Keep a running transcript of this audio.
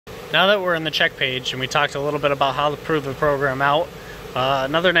Now that we're in the check page and we talked a little bit about how to prove the program out,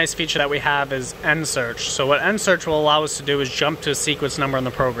 another nice feature that we have is end search. So what end search will allow us to do is jump to a sequence number in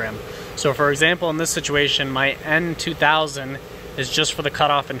the program. So for example, in this situation, my N2000 is just for the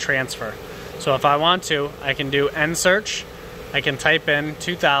cutoff and transfer. So if I want to, I can do end search. I can type in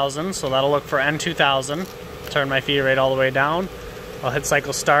 2000, so that'll look for N2000. Turn my feed rate all the way down. I'll hit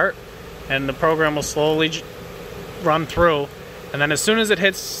cycle start, and the program will slowly run through. And then as soon as it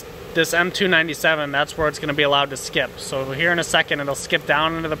hits this M297, that's where it's going to be allowed to skip. So here in a second, it'll skip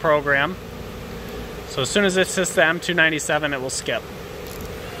down into the program. So as soon as it hits the M297, it will skip.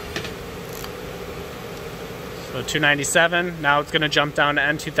 So 297, now it's going to jump down to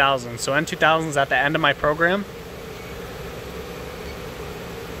N2000. So N2000 is at the end of my program.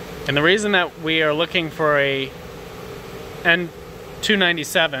 And the reason that we are looking for a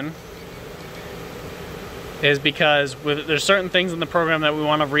N297 is because there's certain things in the program that we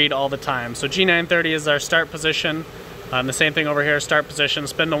want to read all the time. So G930 is our start position. The same thing over here, start position,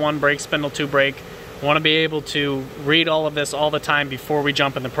 spindle 1 brake, spindle 2 brake. We want to be able to read all of this all the time before we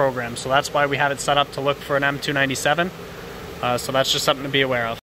jump in the program. So that's why we have it set up to look for an M297. So that's just something to be aware of.